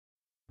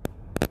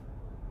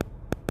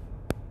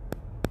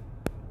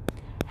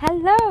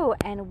Hello,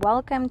 and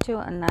welcome to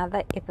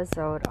another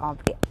episode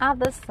of The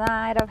Other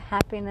Side of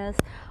Happiness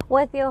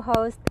with your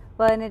host,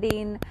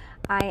 Bernadine.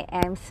 I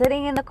am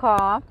sitting in the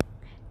car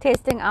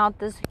testing out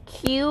this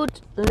cute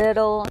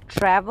little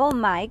travel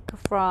mic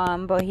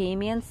from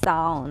Bohemian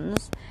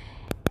Sounds,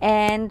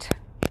 and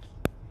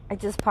I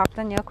just popped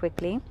on here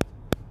quickly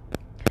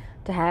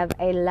to have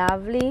a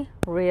lovely,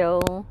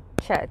 real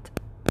chat.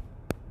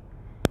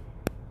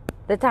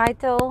 The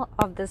title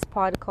of this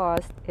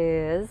podcast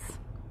is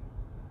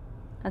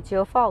 "It's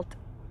Your Fault."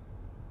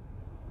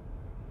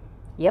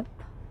 Yep,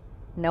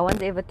 no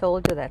one's ever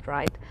told you that,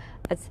 right?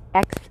 It's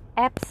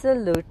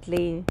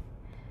absolutely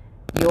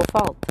your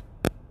fault.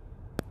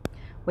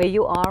 Where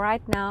you are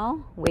right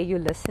now, where you're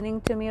listening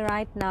to me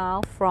right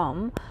now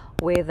from,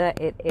 whether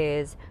it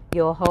is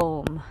your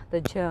home,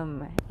 the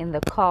gym, in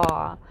the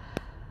car,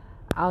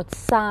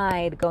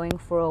 outside, going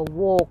for a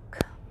walk,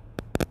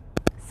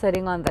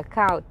 sitting on the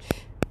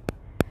couch,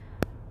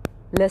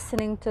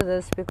 listening to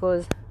this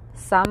because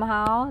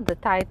somehow the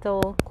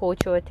title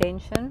caught your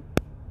attention.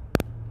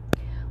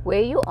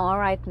 Where you are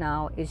right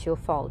now is your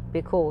fault,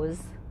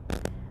 because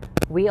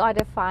we are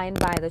defined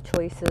by the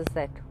choices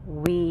that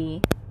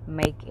we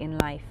make in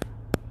life.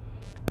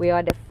 We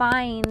are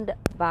defined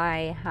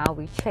by how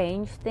we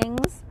change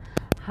things,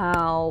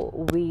 how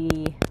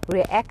we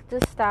react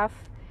to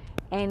stuff,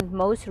 and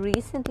most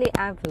recently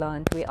I've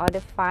learned we are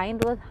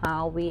defined with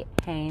how we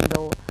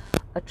handle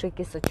a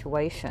tricky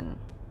situation.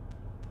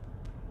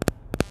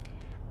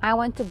 I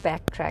want to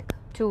backtrack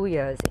 2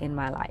 years in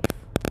my life.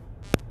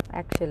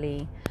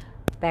 Actually,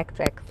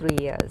 backtrack 3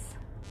 years.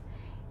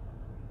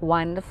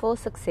 Wonderful,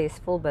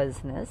 successful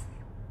business,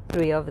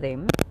 3 of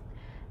them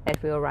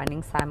that we were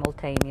running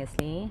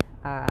simultaneously.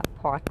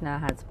 Partner,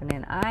 husband,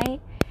 and I.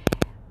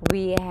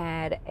 We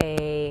had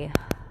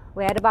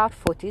about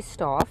 40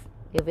 staff.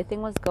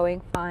 Everything was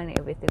going fine.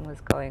 Everything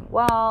was going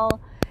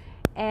well,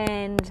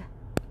 and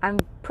I'm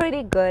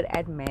pretty good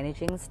at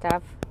managing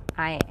stuff.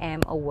 I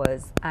am a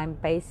whiz. I'm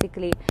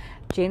basically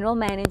general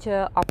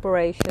manager,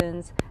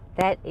 operations.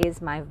 That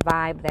is my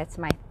vibe. That's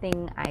my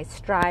thing. I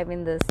strive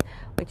in this,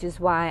 which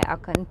is why I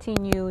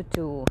continue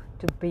to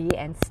be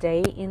and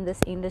stay in this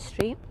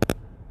industry.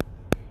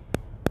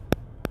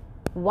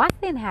 What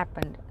then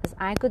happened is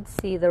I could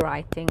see the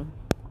writing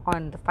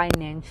on the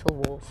financial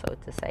wall, so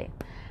to say.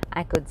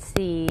 I could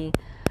see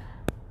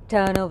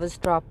turnovers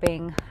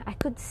dropping. I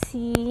could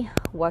see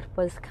what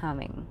was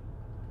coming.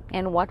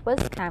 And what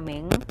was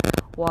coming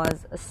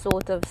was a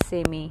sort of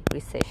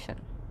semi-recession.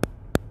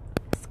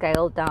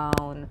 Scaled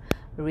down,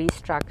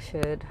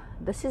 restructured.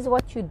 This is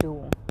what you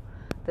do.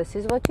 This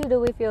is what you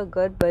do if you're a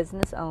good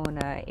business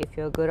owner, if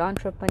you're a good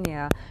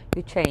entrepreneur.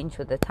 You change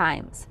with the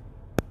times.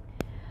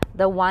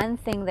 The one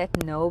thing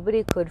that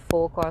nobody could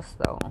forecast,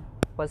 though,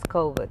 was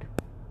COVID.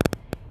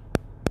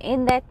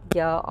 In that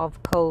year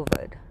of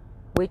COVID,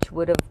 which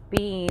would have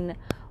been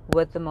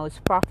with the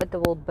most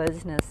profitable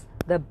business,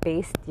 the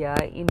best year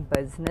in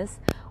business,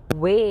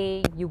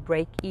 where you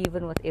break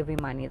even with every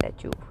money that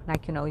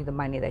the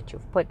money that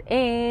you've put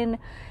in,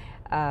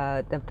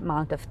 the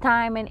amount of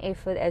time and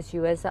effort as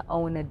an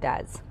owner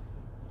does.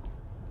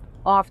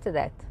 After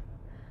that,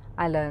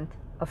 I learned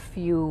a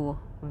few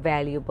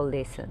valuable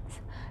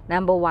lessons.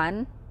 Number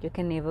one, you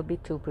can never be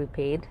too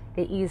prepared.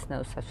 There is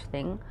no such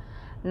thing.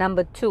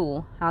 Number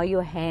two, how you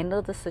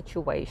handle the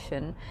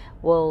situation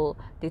will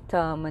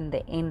determine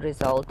the end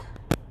result.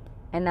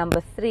 And number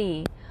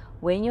three,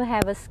 when you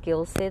have a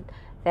skill set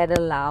that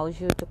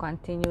allows you to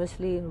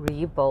continuously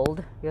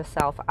rebuild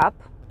yourself up,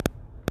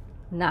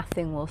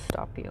 nothing will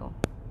stop you.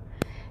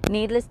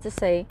 Needless to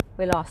say,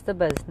 we lost the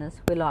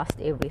business, we lost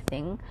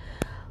everything.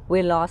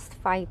 We lost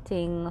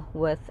fighting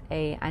with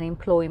an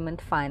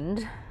unemployment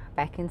fund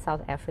back in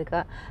South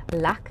Africa.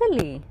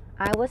 Luckily,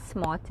 I was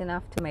smart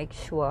enough to make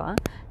sure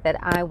that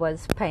I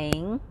was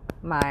paying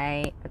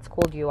it's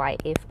called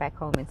UIF back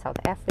home in South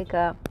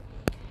Africa,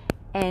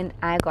 and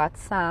I got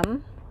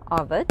some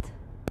of it,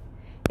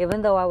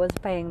 even though I was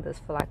paying this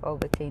for like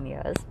over 10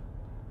 years.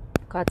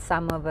 Got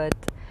some of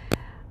it.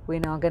 We're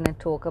not going to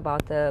talk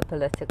about the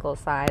political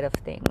side of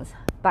things,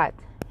 but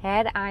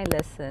had I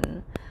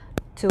listened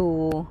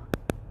to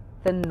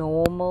the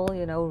normal,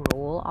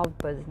 rule of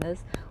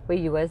business, where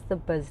you as the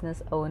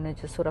business owner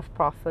just sort of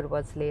profit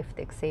what's left,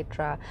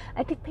 etc.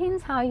 It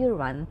depends how you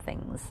run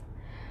things.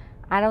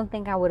 I don't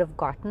think I would have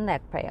gotten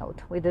that payout.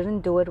 We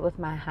didn't do it with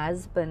my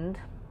husband,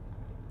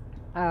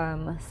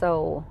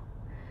 so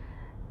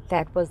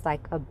that was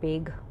like a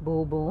big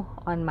boo-boo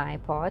on my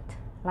part.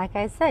 Like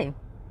I say,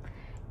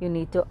 you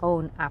need to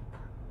own up.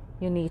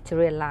 You need to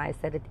realize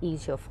that it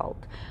is your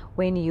fault.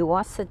 When you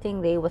are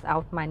sitting there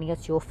without money,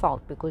 it's your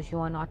fault because you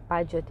are not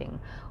budgeting.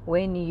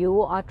 When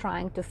you are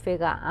trying to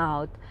figure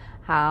out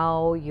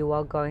how you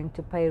are going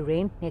to pay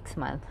rent next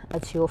month,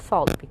 it's your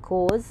fault,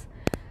 because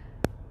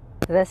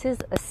this is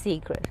a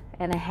secret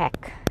and a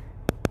hack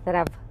that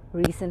I've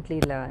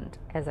recently learned,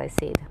 as I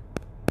said.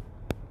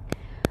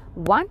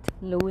 What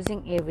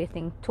losing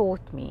everything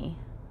taught me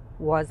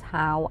was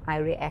how I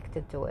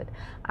reacted to it.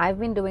 I've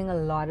been doing a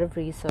lot of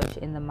research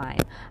in the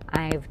mind.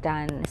 I've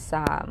done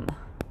some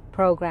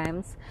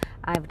programs.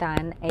 I've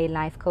done a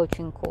life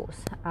coaching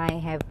course. I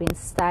have been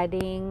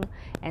studying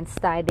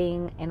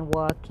and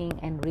working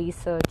and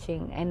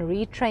researching and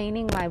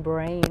retraining my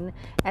brain,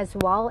 as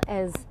well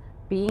as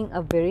being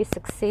a very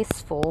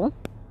successful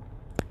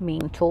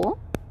mentor.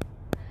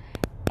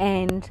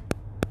 And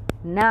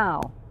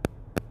now,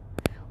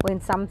 when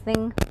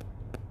something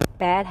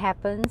bad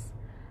happens,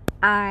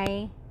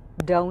 I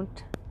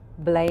don't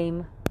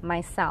blame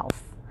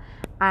myself.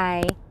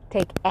 I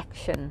take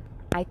action.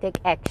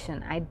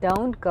 I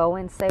don't go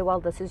and say, well,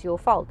 this is your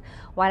fault.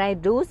 What I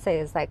do say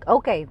is like,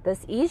 okay,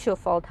 this is your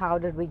fault. How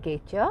did we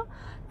get here?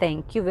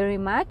 Thank you very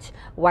much.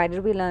 Why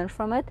did we learn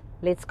from it?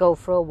 Let's go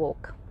for a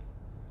walk.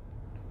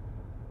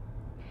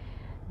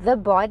 The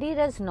body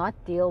does not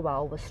deal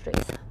well with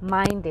stress.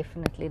 Mine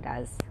definitely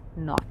does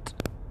not.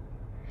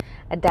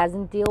 It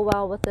doesn't deal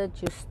well with it.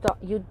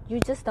 You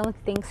just don't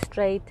think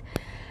straight.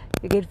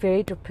 You get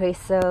very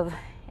depressive.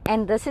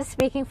 And this is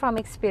speaking from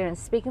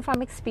experience,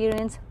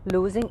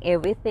 losing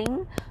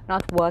everything,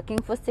 not working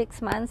for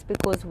 6 months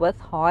because with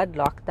hard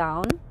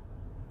lockdown,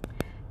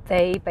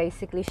 they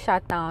basically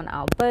shut down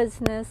our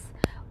business.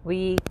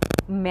 We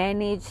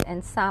managed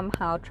and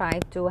somehow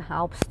tried to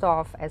help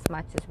staff as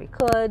much as we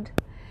could.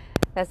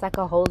 That's like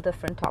a whole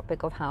different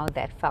topic of how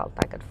that felt.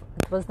 Like it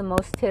was the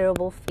most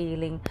terrible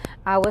feeling.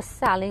 I was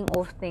selling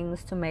off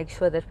things to make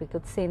sure that we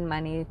could send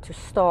money to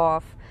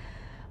staff.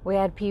 We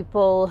had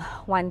people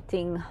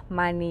wanting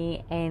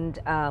money, and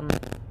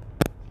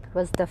it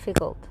was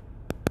difficult.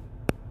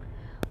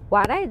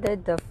 What I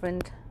did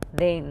different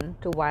then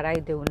to what I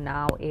do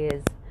now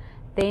is,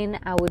 then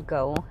I would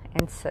go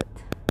and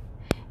sit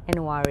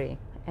and worry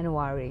and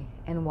worry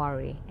and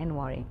worry and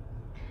worry.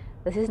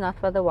 This is not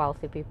what the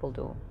wealthy people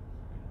do.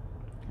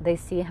 They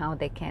see how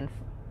they can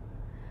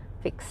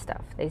fix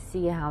stuff. They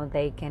see how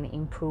they can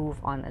improve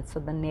on it. So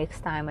the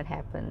next time it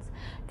happens,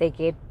 they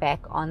get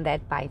back on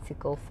that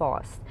bicycle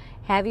fast.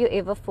 Have you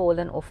ever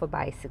fallen off a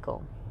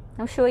bicycle?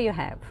 I'm sure you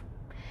have.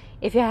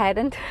 If you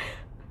hadn't,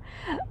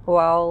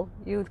 well,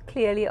 you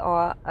clearly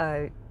are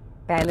a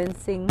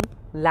balancing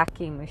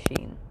lucky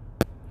machine.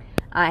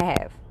 I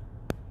have.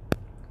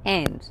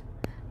 And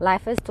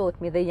life has taught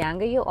me the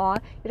younger you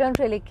are, you don't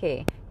really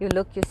care. You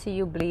look, you see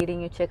you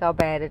bleeding, you check how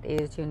bad it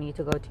is, you need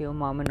to go to your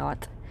mom or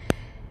not.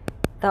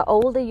 The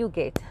older you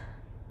get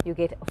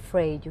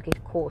afraid, you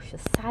get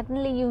cautious.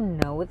 Suddenly you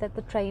know that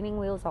the training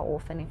wheels are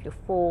off, and if you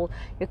fall,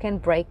 you can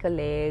break a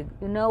leg.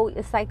 You know,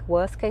 it's like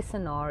worst case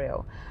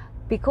scenario.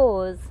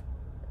 Because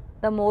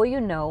the more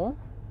you know,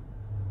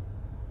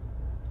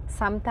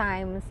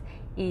 sometimes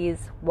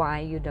is why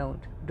you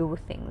don't do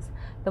things.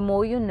 The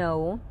more you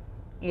know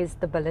is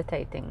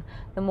debilitating.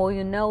 The more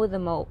you know, the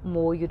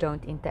more you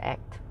don't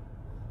interact.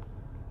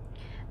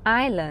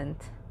 I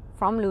learned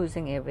from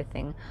losing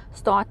everything,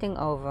 starting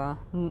over,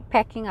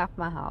 packing up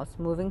my house,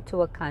 moving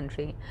to a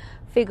country,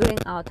 figuring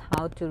out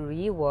how to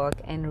rework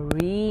and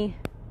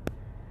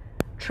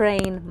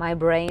retrain my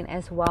brain,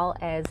 as well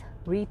as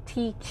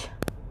reteach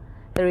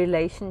the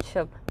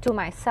relationship to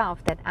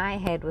myself that I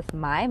had with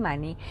my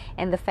money,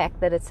 and the fact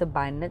that it's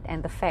abundant,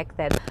 and the fact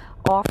that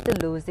after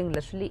losing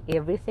literally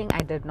everything, I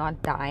did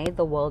not die,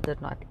 the world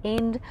did not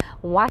end.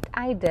 What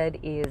I did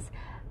is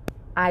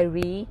I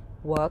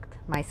reworked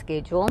my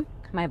schedule,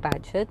 my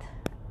budget.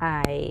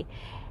 I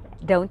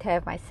don't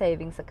have my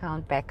savings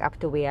account back up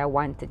to where I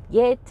want it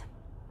yet,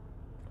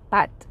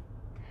 but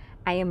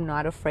I am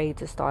not afraid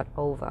to start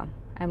over.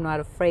 I'm not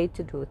afraid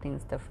to do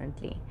things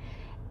differently.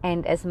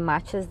 And as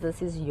much as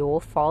this is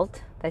your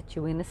fault that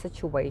you're in a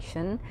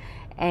situation,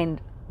 and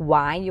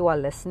why you are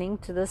listening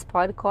to this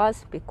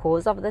podcast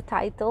because of the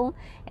title,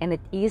 and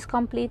it is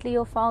completely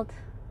your fault,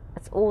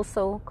 it's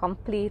also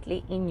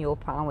completely in your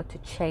power to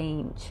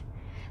change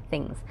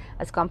things.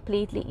 It's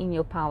completely in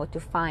your power to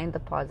find the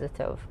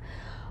positive.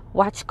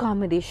 Watch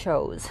comedy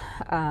shows,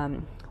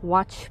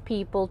 watch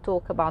people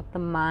talk about the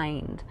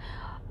mind,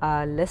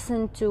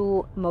 listen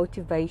to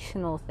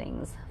motivational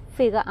things,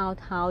 figure out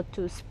how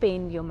to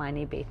spend your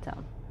money better.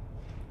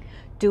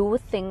 Do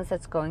things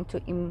that's going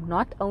to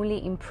not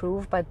only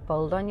improve but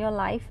build on your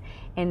life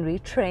and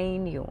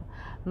retrain you.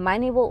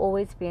 Money will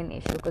always be an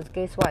issue, because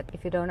guess what?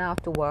 If you don't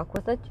have to work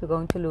with it, you're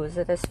going to lose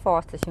it as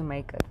fast as you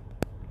make it.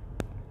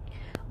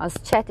 I was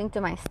chatting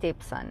to my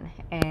stepson,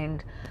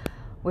 and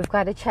we've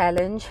got a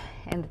challenge,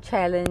 and the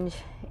challenge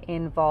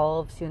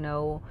involves,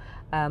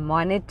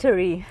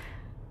 monetary,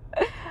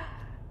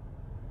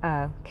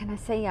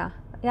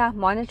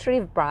 monetary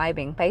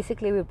bribing.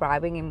 Basically, we're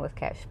bribing him with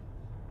cash.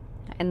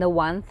 And the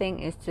one thing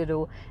is to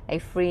do a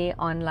free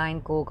online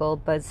Google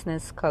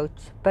business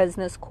course.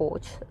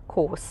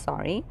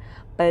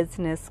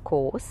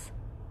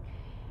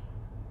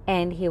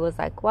 And he was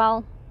like,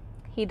 well,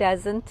 he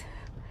doesn't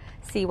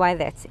see why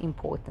that's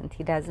important.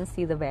 He doesn't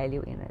see the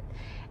value in it.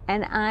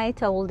 And I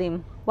told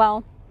him,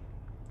 well,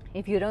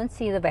 if you don't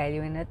see the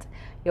value in it,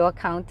 your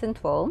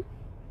accountant will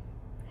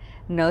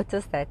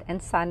notice that,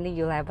 and suddenly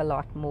you'll have a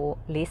lot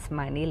less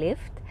money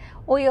left,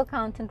 or your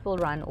accountant will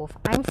run off.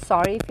 I'm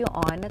sorry if you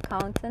are an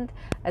accountant.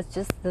 It's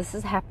just, this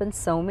has happened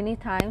so many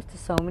times to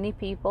so many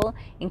people,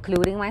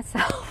 including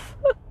myself.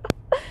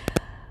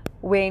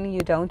 When you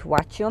don't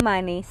watch your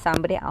money,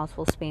 somebody else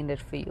will spend it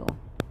for you.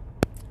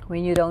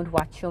 When you don't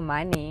watch your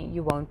money,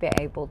 you won't be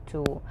able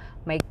to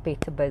make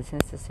better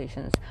business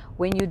decisions.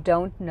 When you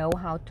don't know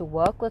how to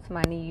work with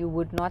money, you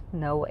would not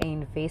know an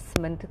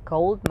investment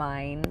gold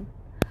mine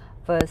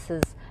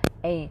versus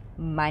a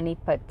money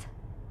pit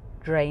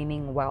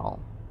draining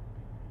well.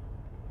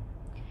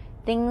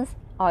 Things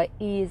are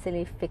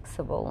easily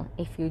fixable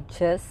if you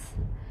just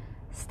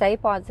stay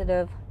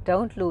positive,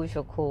 don't lose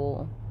your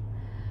cool,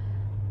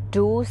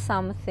 do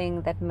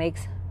something that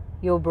makes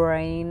your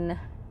brain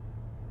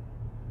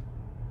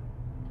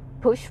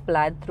push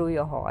blood through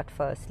your heart,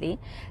 firstly.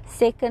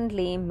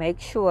 Secondly,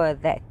 make sure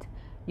that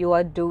you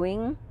are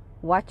doing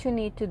what you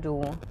need to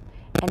do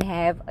and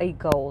have a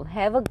goal.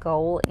 Have a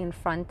goal in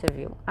front of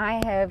you.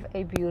 I have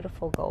a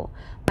beautiful goal.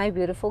 My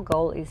beautiful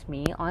goal is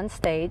me on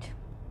stage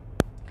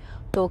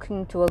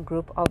talking to a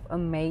group of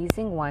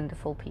amazing,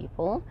 wonderful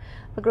people.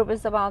 The group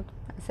is about,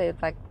 I say,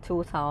 like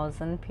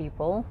 2,000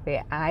 people,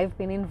 where I've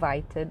been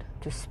invited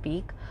to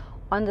speak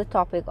on the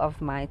topic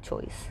of my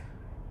choice.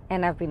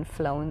 And I've been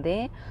flown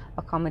there,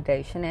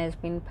 accommodation has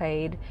been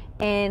paid,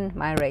 and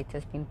my rate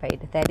has been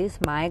paid. That is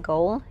my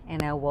goal,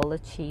 and I will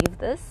achieve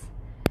this.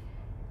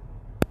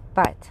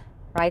 But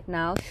right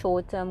now,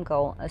 short-term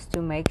goal is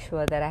to make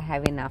sure that I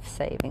have enough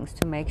savings,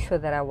 to make sure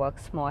that I work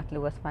smartly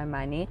with my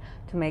money,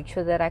 to make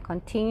sure that I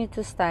continue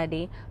to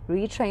study,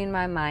 retrain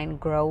my mind,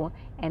 grow,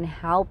 and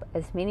help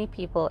as many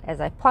people as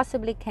I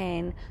possibly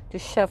can to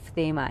shift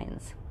their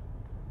minds.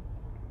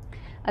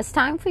 It's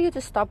time for you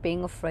to stop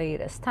being afraid.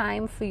 It's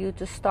time for you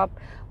to stop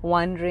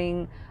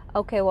wondering,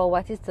 okay, well,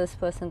 what is this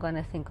person going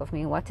to think of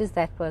me? What is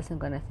that person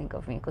going to think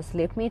of me? Because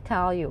let me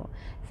tell you,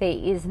 there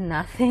is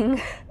nothing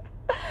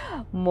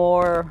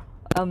more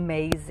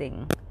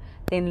amazing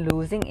than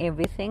losing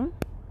everything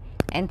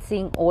and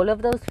seeing all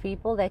of those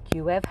people that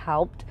you have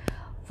helped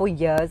for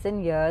years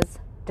and years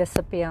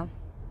disappear,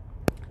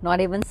 not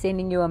even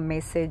sending you a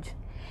message.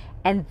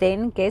 And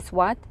then guess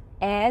what?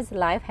 As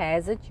life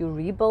has it, you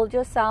rebuild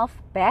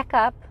yourself back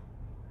up,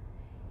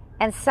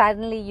 and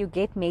suddenly you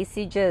get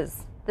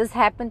messages. This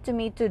happened to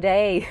me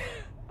today.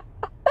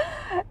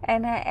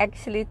 And I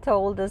actually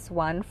told this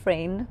one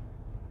friend,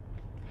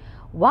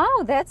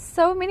 wow, that's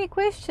so many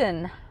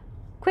questions.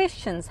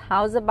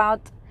 How's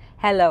about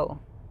hello,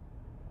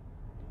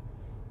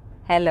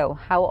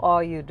 how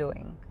are you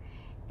doing?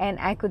 And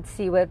I could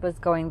see where it was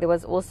going. There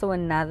was also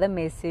another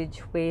message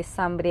where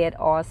somebody had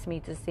asked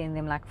me to send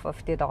them like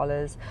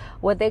 $50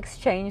 what the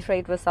exchange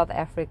rate was South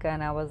Africa.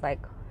 And I was like,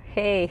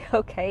 hey,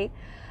 okay,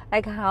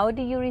 like, how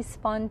do you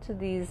respond to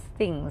these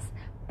things?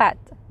 But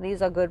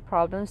these are good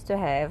problems to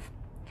have.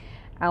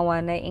 I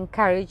want to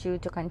encourage you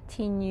to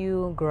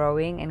continue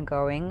growing and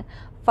going.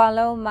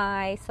 Follow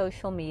my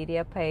social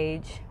media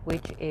page,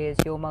 which is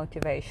Your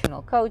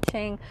Motivational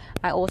Coaching.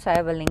 I also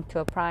have a link to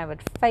a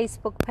private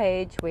Facebook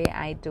page where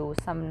I do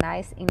some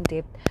nice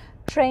in-depth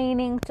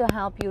training to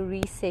help you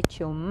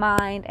reset your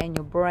mind and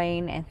your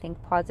brain and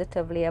think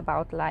positively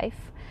about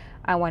life.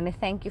 I want to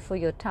thank you for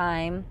your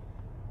time.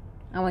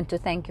 I want to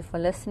thank you for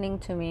listening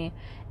to me.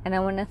 And I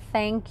want to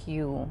thank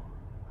you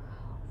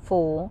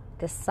for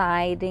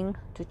deciding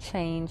to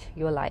change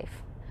your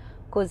life,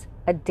 because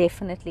it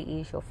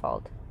definitely is your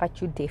fault, but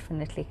you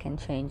definitely can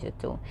change it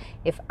too.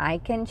 If I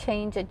can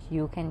change it,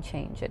 you can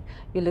change it.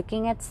 You're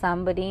looking at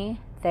somebody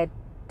that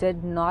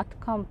did not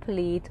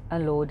complete a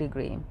law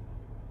degree,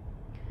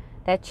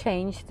 that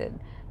changed it,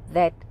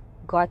 that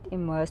got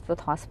immersed with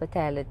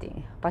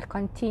hospitality, but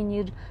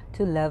continued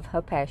to live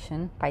her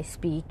passion by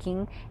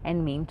speaking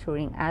and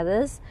mentoring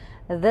others.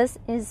 This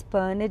is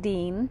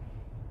Bernadine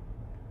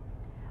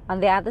on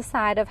the other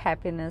side of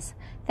happiness.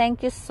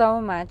 Thank you so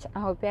much.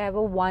 I hope you have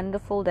a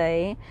wonderful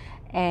day,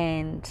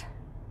 and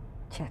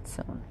chat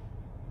soon.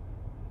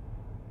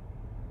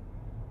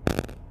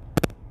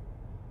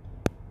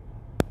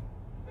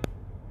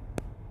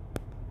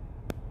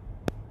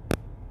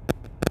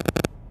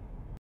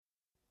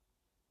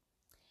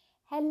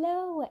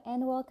 Hello,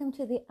 and welcome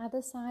to the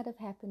other side of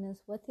happiness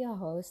with your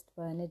host,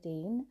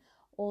 Bernadine,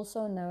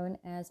 also known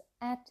as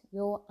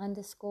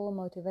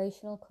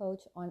 @your_motivational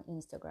coach on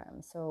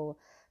Instagram. So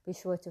be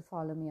sure to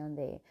follow me on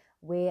there,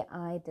 where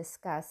I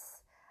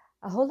discuss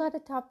a whole lot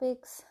of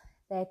topics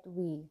that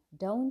we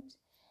don't,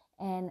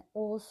 and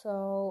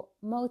also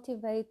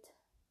motivate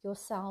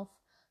yourself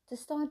to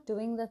start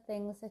doing the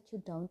things that you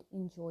don't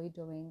enjoy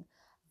doing.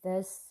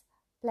 This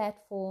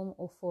platform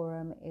or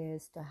forum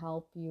is to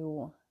help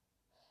you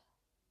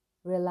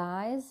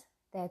realize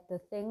that the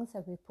things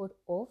that we put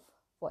off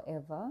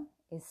forever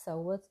is so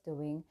worth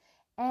doing.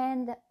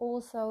 And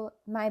also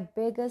my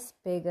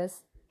biggest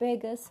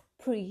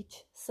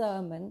preach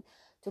sermon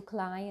to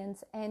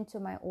clients and to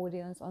my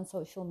audience on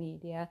social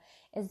media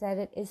is that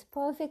it is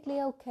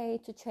perfectly okay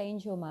to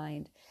change your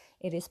mind.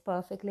 It is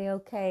perfectly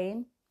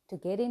okay to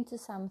get into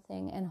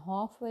something and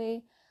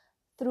halfway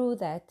through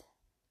that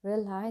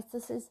realize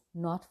this is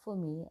not for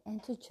me,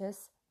 and to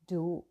just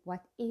do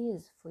what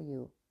is for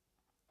you.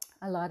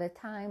 A lot of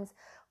times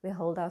We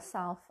hold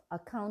ourselves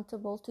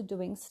accountable to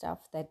doing stuff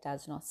that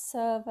does not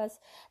serve us,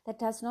 that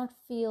does not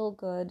feel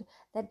good,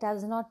 that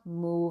does not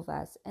move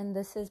us. And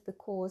this is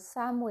because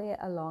somewhere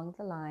along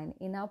the line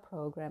in our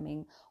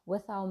programming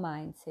with our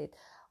mindset,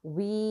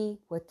 we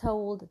were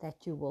told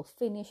that you will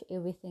finish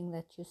everything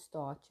that you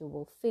start, you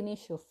will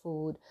finish your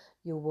food,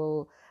 you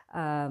will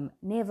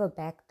never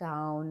back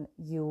down,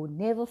 you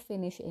never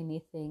finish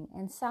anything.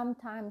 And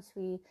sometimes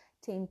we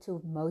tend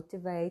to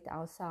motivate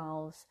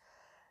ourselves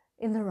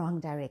in the wrong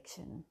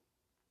direction.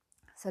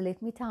 So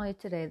let me tell you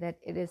today that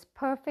it is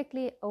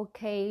perfectly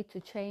okay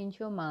to change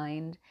your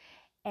mind,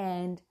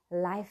 and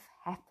life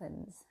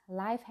happens.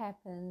 Life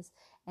happens.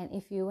 And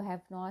if you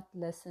have not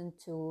listened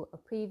to a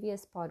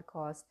previous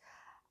podcast,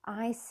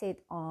 I set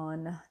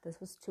on, this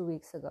was 2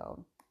 weeks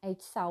ago, a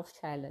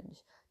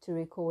self-challenge to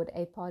record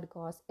a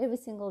podcast every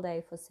single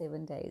day for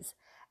 7 days.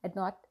 It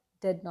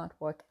did not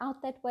work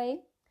out that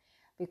way,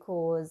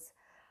 because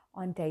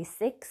on day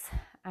 6,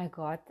 I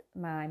got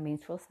my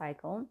menstrual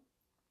cycle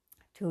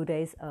 2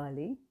 days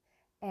early,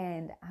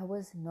 and I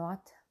was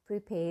not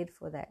prepared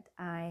for that.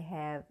 I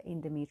have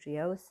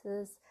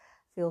endometriosis.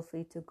 Feel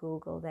free to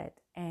Google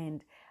that.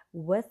 And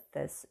with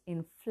this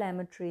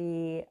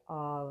inflammation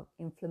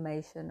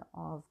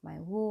of my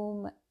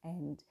womb,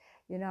 and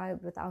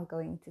without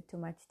going into too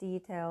much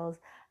details,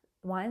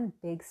 one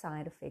big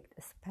side effect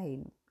is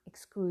pain,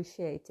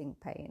 excruciating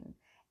pain.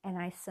 And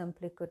I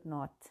simply could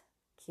not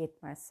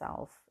get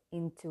myself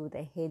into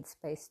the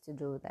headspace to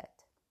do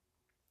that,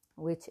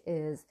 which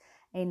is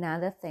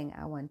another thing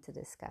I want to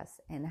discuss,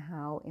 and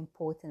how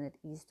important it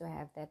is to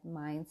have that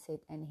mindset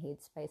and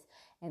headspace,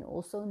 and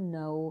also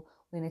know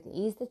when it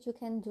is that you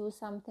can do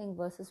something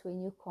versus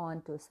when you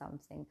can't do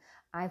something.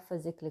 I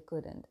physically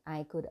couldn't.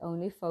 I could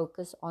only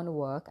focus on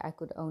work. I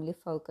could only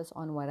focus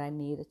on what I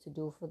needed to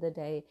do for the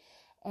day.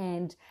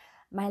 And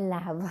my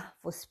love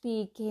for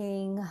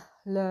speaking,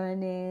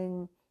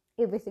 learning,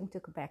 everything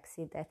took a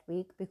backseat that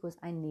week, because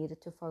I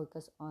needed to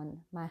focus on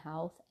my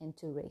health and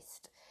to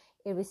rest.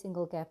 Every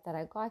single gap that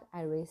I got,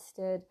 I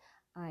rested,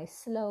 I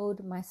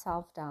slowed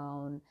myself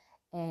down,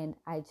 and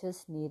I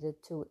just needed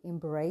to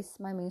embrace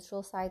my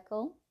menstrual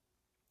cycle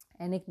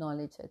and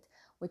acknowledge it,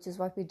 which is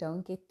what we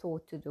don't get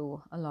taught to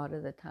do a lot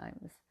of the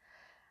times.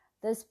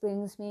 This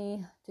brings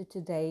me to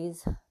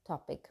today's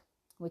topic,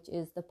 which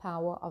is the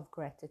power of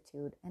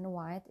gratitude, and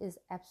why it is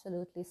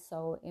absolutely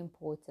so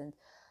important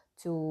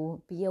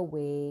to be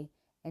aware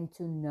and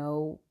to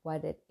know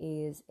what it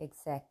is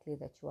exactly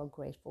that you are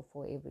grateful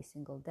for every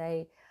single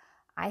day.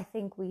 I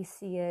think we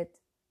see it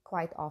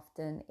quite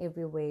often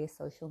everywhere,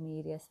 social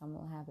media. Some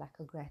will have like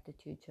a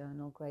gratitude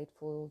journal,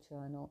 grateful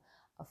journal,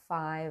 a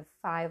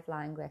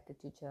five-line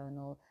gratitude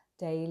journal,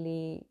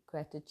 daily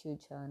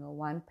gratitude journal,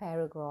 one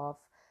paragraph,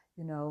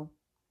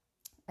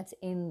 it's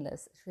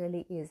endless. It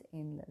really is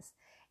endless.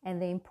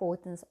 And the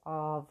importance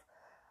of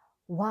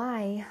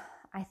why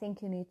I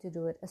think you need to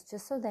do it is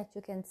just so that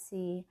you can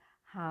see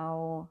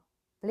how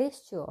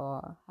blessed you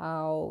are,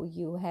 how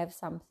you have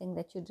something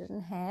that you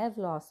didn't have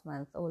last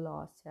month or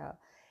last year.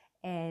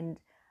 And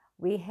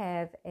we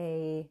have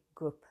a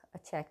group, a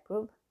chat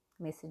group,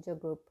 messenger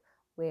group,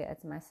 where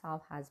it's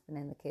myself, husband,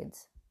 and the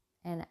kids.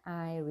 And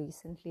I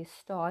recently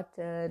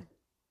started,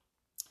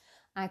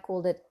 I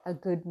called it a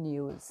good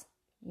news.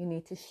 You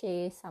need to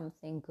share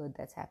something good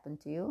that's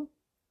happened to you.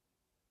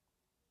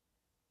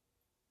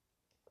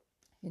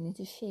 You need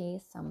to share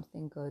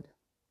something good.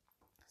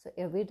 So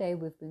every day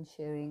we've been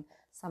sharing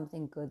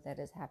something good that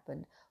has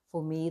happened.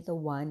 For me, the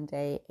one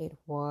day, it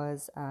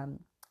was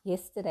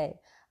yesterday.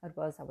 I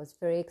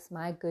was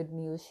my good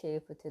news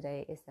share for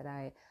today is that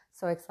I'm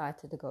so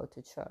excited to go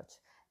to church.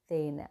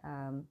 Then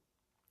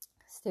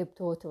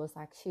stepdaughter was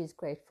like, she's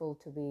grateful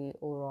to be,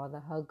 or rather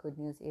her good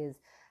news is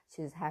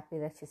she's happy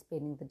that she's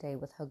spending the day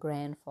with her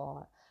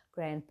grandpa.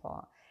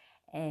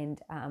 And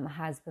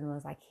husband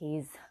was like,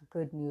 his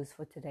good news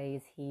for today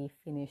is he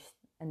finished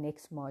a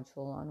next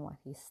module on what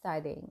he's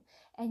studying.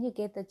 And you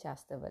get the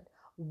gist of it.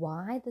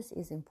 Why this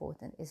is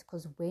important is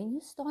because when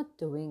you start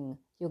doing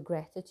your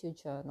gratitude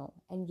journal,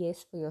 and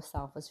yes, for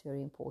yourself is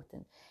very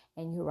important,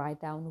 and you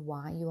write down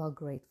why you are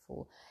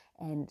grateful,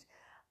 and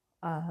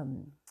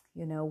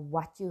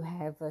what you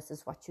have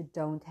versus what you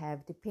don't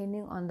have,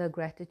 depending on the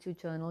gratitude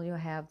journal you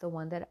have. The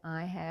one that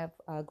I have,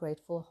 a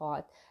Grateful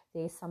Heart,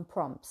 there's some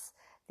prompts.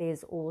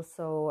 There's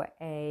also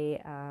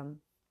a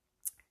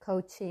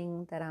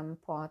coaching that I'm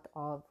part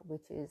of,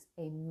 which is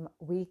a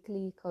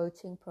weekly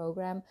coaching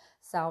program,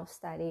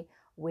 self-study,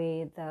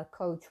 where the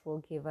coach will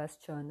give us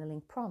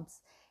journaling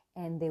prompts,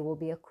 and there will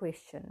be a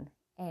question.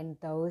 And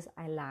those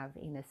I love,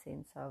 in a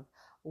sense of,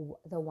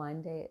 the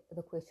one day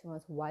the question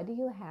was, why do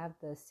you have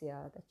this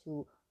year that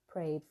you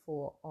prayed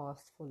for,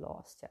 asked for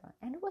last year?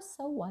 And it was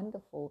so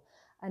wonderful.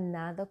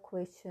 Another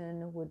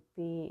question would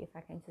be, if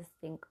I can just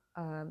think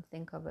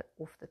of it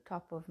off the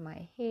top of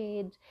my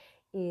head,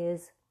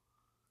 is,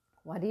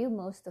 what are you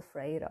most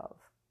afraid of?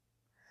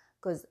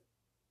 Because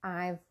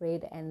I've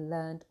read and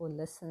learned or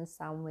listened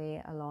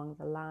somewhere along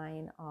the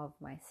line of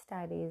my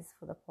studies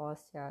for the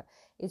past year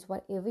is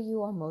whatever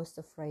you are most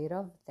afraid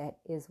of, that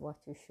is what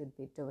you should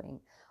be doing.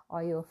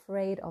 Are you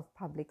afraid of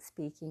public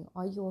speaking?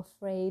 Are you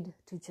afraid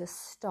to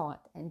just start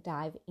and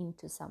dive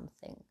into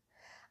something?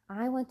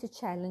 I want to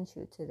challenge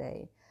you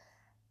today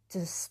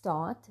to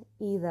start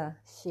either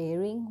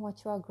sharing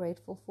what you are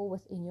grateful for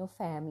within your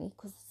family,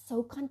 because it's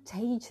so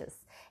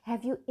contagious.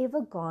 Have you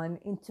ever gone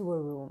into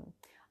a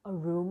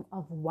room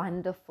of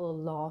wonderful,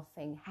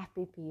 laughing,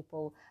 happy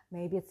people?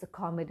 Maybe it's a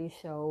comedy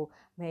show.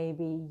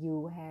 Maybe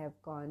you have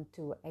gone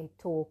to a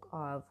talk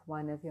of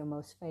one of your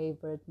most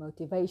favorite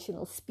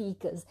motivational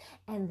speakers,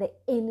 and the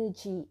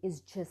energy is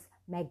just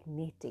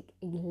magnetic,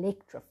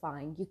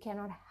 electrifying. You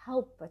cannot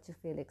help but to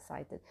feel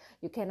excited.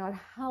 You cannot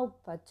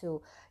help but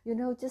to,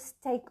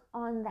 just take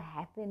on the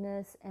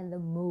happiness and the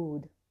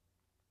mood.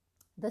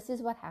 This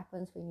is what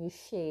happens when you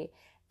share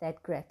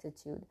that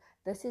gratitude.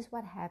 This is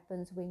what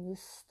happens when you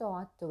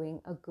start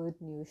doing a good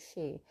news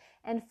share.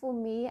 And for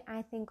me,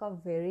 I think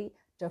of very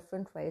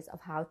different ways of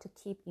how to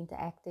keep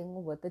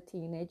interacting with the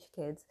teenage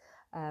kids.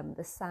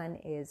 The son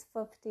is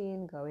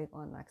 15, going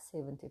on like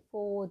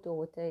 74.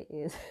 Daughter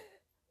is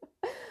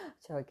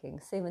joking,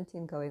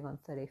 17 going on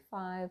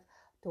 35.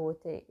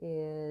 Daughter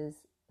is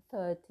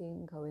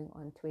 13 going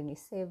on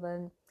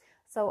 27.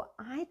 So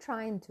I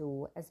try and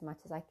do as much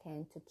as I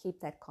can to keep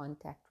that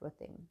contact with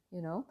him,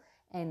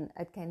 and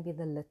it can be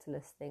the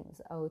littlest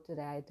things. Oh,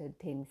 today I did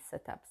 10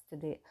 sit-ups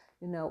today.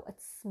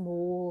 It's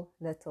small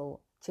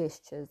little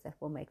gestures that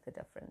will make the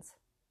difference.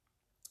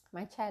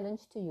 My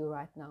challenge to you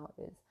right now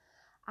is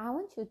I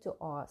want you to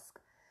ask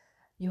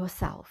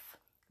yourself,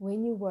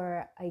 when you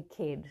were a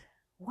kid,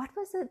 what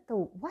was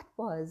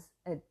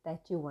it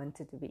that you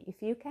wanted to be?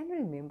 If you can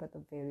remember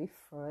the very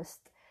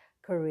first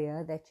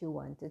career that you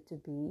wanted to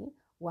be,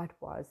 what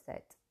was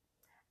it?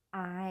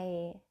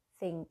 I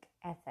think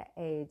at the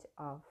age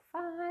of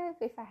 5,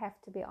 if I have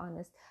to be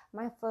honest,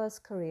 my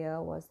first career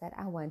was that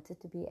I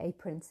wanted to be a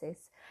princess.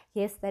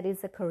 Yes, that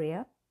is a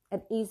career.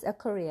 It is a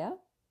career.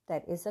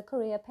 That is a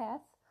career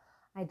path.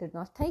 I did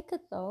not take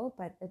it though,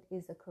 but it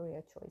is a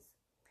career choice.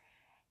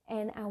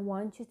 And I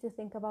want you to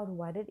think about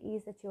what it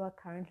is that you are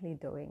currently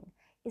doing.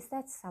 Is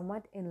that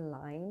somewhat in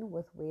line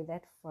with where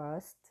that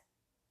first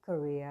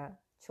career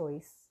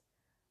choice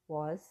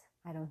was?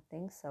 I don't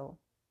think so.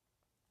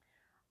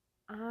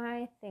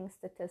 I think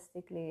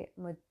statistically,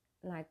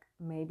 like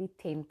maybe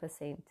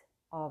 10%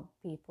 of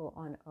people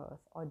on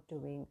earth are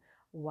doing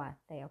what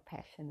they are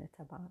passionate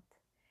about.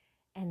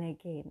 And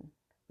again,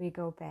 we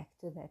go back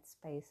to that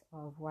space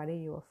of what are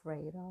you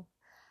afraid of?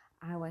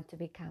 I want to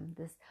become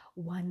this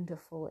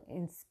wonderful,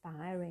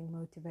 inspiring,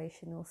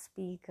 motivational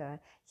speaker,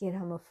 yet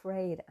I'm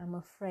afraid. I'm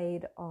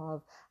afraid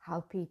of how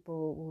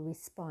people will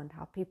respond,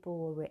 how people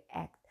will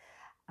react,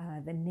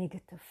 the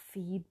negative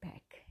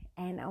feedback.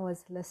 And I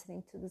was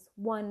listening to this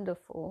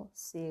wonderful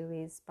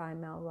series by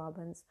Mel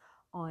Robbins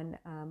on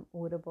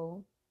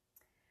Audible.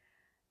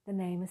 The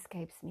name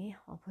escapes me.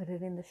 I'll put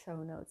it in the show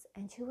notes.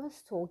 And she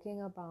was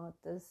talking about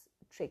this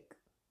trick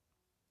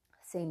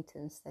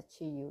sentence that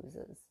she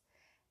uses.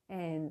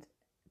 And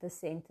the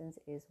sentence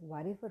is,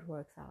 what if it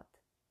works out?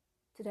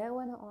 Today I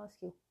want to ask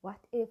you, what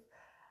if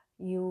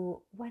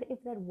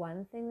that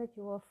one thing that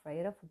you're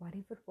afraid of, what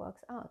if it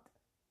works out?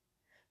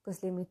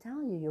 Because let me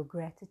tell you, your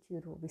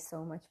gratitude will be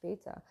so much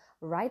better.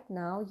 Right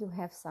now, you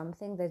have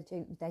something that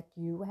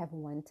you have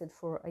wanted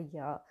for a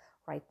year.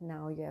 Right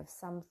now, you have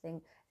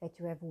something that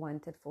you have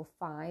wanted for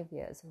 5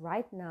 years.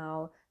 Right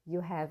now,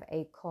 you have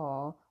a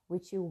car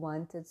which you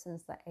wanted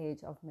since the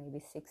age of maybe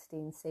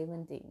 16,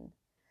 17.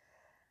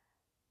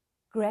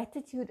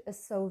 Gratitude is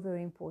so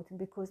very important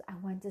because I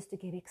want us to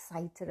get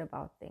excited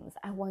about things.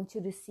 I want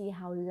you to see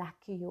how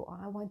lucky you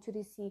are. I want you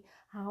to see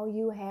how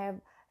you have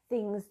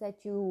things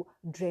that you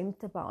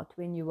dreamt about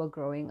when you were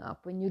growing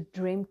up, when you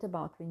dreamt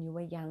about when you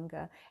were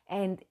younger.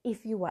 And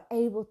if you were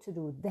able to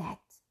do that,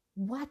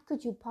 what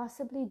could you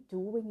possibly do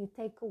when you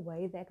take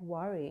away that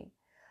worry?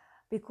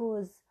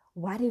 Because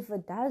what if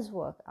it does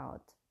work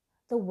out?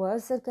 The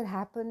worst that could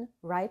happen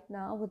right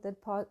now with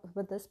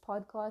this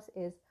podcast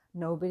is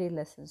nobody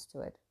listens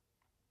to it.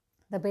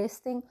 The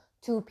best thing,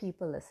 2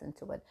 people listen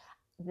to it.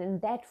 Then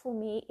that for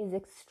me is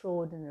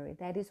extraordinary.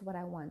 That is what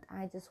I want.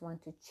 I just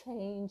want to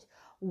change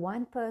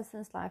one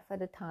person's life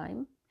at a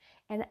time.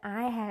 And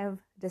I have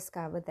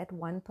discovered that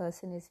one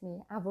person is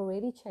me. I've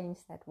already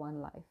changed that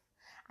one life.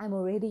 I'm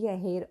already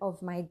ahead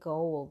of my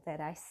goal that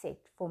I set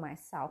for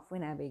myself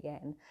when I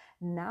began.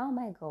 Now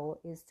my goal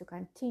is to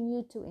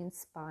continue to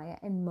inspire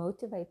and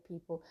motivate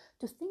people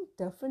to think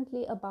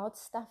differently about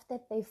stuff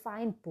that they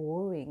find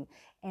boring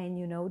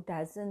and,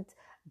 doesn't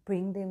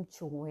bring them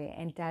joy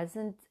and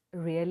doesn't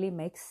really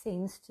make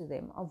sense to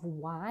them of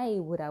why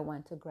would I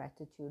want a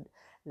gratitude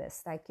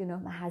list. Like,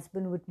 my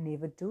husband would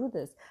never do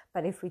this.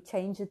 But if we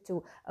change it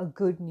to a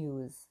good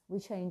news, we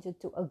change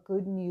it to a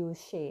good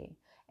news share,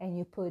 and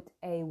you put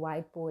a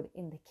whiteboard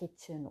in the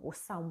kitchen or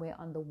somewhere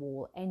on the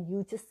wall, and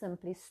you just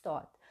simply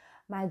start.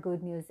 My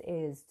good news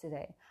is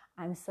today,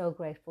 I'm so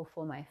grateful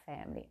for my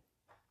family.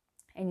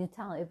 and you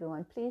tell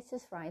everyone, please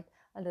just write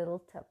a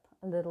little tip,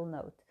 a little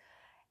note.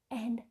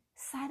 And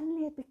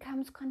suddenly it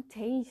becomes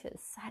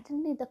contagious.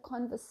 Suddenly the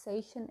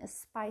conversation is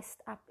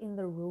spiced up in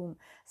the room.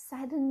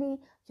 Suddenly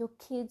your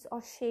kids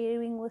are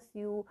sharing with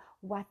you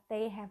what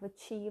they have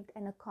achieved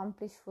and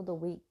accomplished for the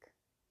week.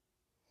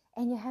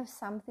 And you have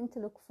something to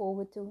look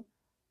forward to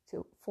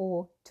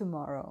for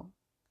tomorrow.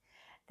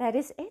 That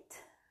is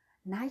it.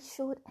 Nice,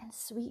 short and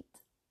sweet.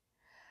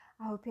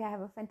 I hope you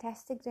have a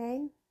fantastic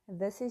day.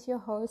 This is your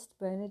host,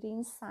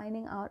 Bernadine,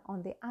 signing out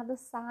on the other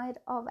side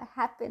of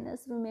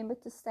happiness. Remember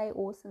to stay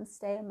awesome,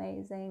 stay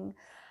amazing.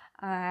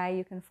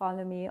 You can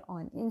follow me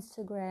on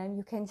Instagram.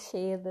 You can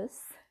share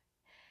this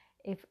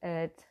if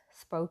it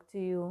spoke to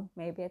you.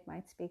 Maybe it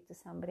might speak to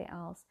somebody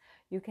else.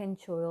 You can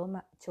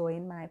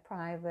join my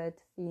private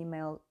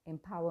female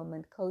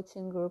empowerment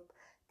coaching group.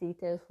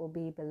 Details will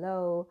be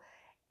below.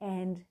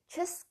 And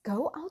just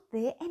go out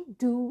there and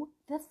do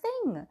the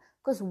thing.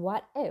 Because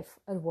what if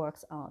it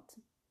works out?